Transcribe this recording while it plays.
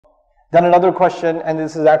Then another question, and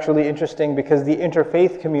this is actually interesting because the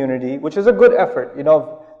interfaith community, which is a good effort,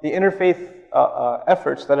 the interfaith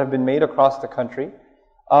efforts that have been made across the country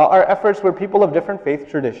are efforts where people of different faith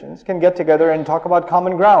traditions can get together and talk about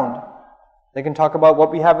common ground. They can talk about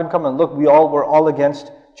what we have in common. Look, we're all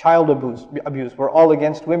against child abuse. We're all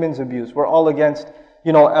against women's abuse. We're all against,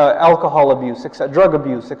 alcohol abuse, drug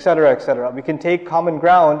abuse, etc., etc. We can take common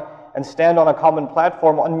ground and stand on a common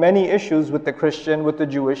platform on many issues with the Christian, with the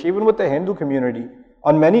Jewish, even with the Hindu community,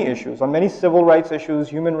 on many issues, on many civil rights issues,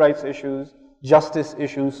 human rights issues, justice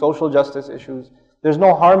issues, social justice issues. There's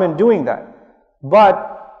no harm in doing that.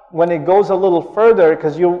 But when it goes a little further,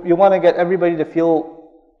 because you want to get everybody to feel,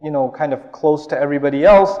 kind of close to everybody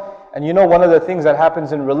else, and one of the things that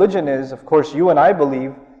happens in religion is, of course, you and I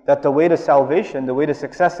believe that the way to salvation, the way to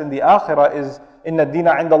success in the akhirah is, inna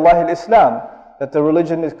ad-dina 'inda Allahi al-Islam. That the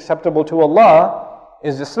religion is acceptable to Allah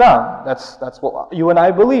is Islam. That's what you and I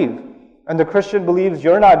believe. And the Christian believes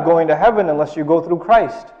you're not going to heaven unless you go through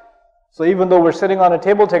Christ. So even though we're sitting on a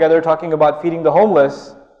table together talking about feeding the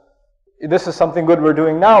homeless, this is something good we're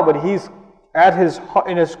doing now, but he's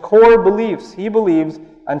in his core beliefs, he believes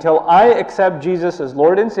until I accept Jesus as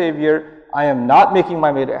Lord and Savior, I am not making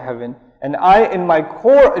my way to heaven. And I, in my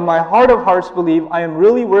heart of hearts, believe I am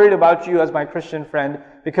really worried about you as my Christian friend,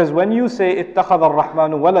 because when you say ittakhadha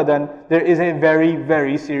ar-Rahmanu waladan, there is a very,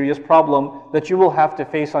 very serious problem that you will have to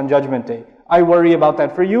face on Judgment Day. I worry about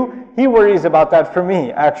that for you. He worries about that for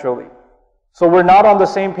me, actually. So we're not on the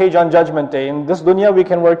same page on Judgment Day. In this dunya we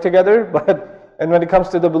can work together, and when it comes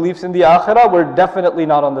to the beliefs in the akhirah, we're definitely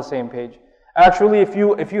not on the same page. Actually, if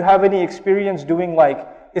you have any experience doing like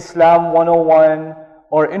Islam 101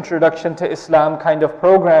 or Introduction to Islam kind of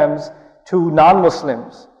programs to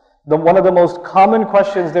non-Muslims, one of the most common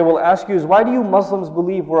questions they will ask you is, why do you Muslims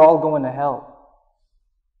believe we're all going to hell?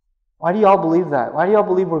 Why do y'all believe that? Why do y'all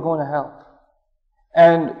believe we're going to hell?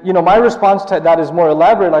 And my response to that is more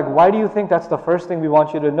elaborate, like, why do you think that's the first thing we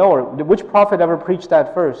want you to know? Or which prophet ever preached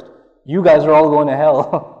that first? You guys are all going to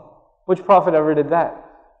hell. Which prophet ever did that?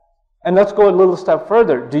 And let's go a little step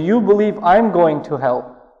further. Do you believe I'm going to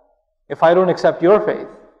hell if I don't accept your faith?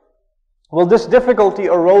 Well, this difficulty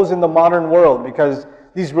arose in the modern world because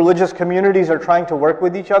these religious communities are trying to work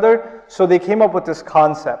with each other, so they came up with this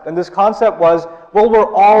concept. And this concept was, well,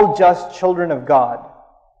 we're all just children of God.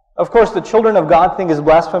 Of course, the children of God thing is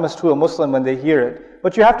blasphemous to a Muslim when they hear it.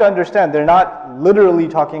 But you have to understand, they're not literally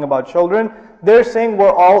talking about children. They're saying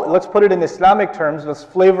we're all, let's put it in Islamic terms, let's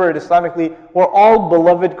flavor it Islamically, we're all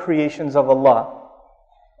beloved creations of Allah.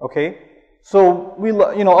 Okay? So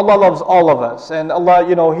Allah loves all of us, and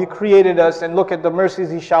Allah, He created us, and look at the mercies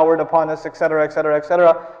He showered upon us, etc., etc.,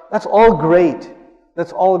 etc. That's all great.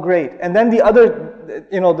 That's all great. And then the other,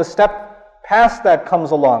 the step past that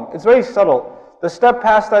comes along. It's very subtle. The step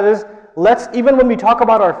past that is, even when we talk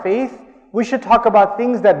about our faith, we should talk about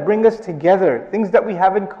things that bring us together, things that we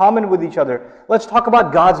have in common with each other. Let's talk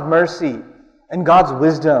about God's mercy, and God's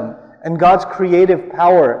wisdom, and God's creative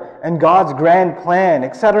power, and God's grand plan,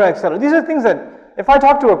 etc., etc. These are things that, if I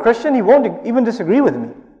talk to a Christian, he won't even disagree with me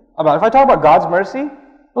about. If I talk about God's mercy,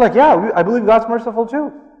 we're like, yeah, I believe God's merciful too.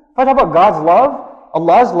 If I talk about God's love,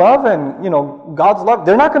 Allah's love, and God's love,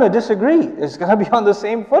 they're not going to disagree. It's going to be on the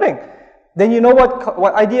same footing. Then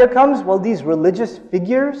what idea comes? Well, these religious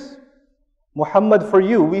figures, Muhammad for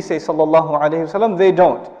you, we say sallallahu alaihi wasallam, they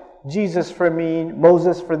don't. Jesus for me,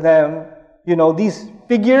 Moses for them. These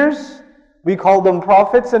figures, we call them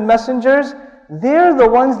prophets and messengers, they're the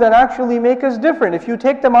ones that actually make us different. If you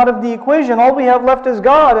take them out of the equation, all we have left is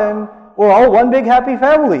God, and we're all one big happy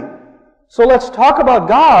family. So let's talk about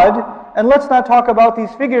God, and let's not talk about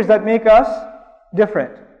these figures that make us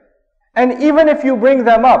different. And even if you bring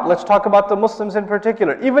them up, let's talk about the Muslims in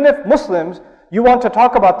particular. Even if Muslims, you want to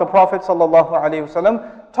talk about the Prophet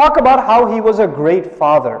ﷺ, talk about how he was a great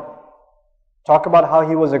father. Talk about how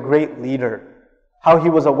he was a great leader. How he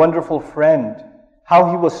was a wonderful friend.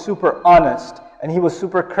 How he was super honest. And he was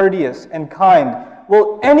super courteous and kind.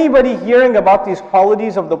 Will anybody hearing about these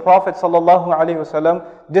qualities of the Prophet ﷺ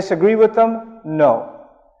disagree with them? No.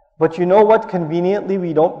 But you know what conveniently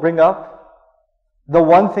we don't bring up? The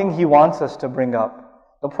one thing he wants us to bring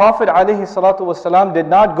up. The Prophet ﷺ did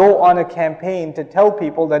not go on a campaign to tell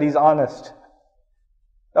people that he's honest.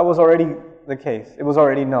 That was already the case. It was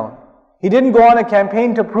already known. He didn't go on a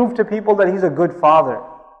campaign to prove to people that he's a good father.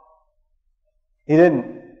 He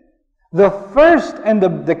didn't. The first and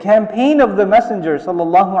the campaign of the Messenger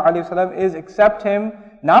ﷺ is accept him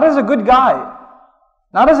not as a good guy,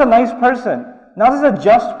 not as a nice person, not as a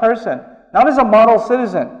just person, not as a model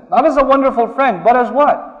citizen, not as a wonderful friend, but as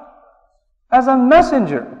what? As a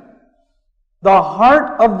messenger. the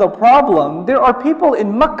heart of the problem, there are people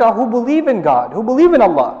in Mecca who believe in God, who believe in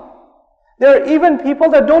Allah. There are even people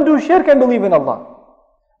that don't do shirk and believe in Allah.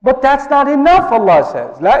 But that's not enough, Allah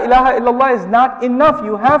says. La ilaha illallah is not enough.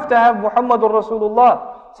 You have to have Muhammadur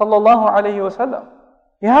Rasulullah sallallahu alayhi wa sallam.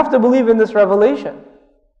 You have to believe in this revelation.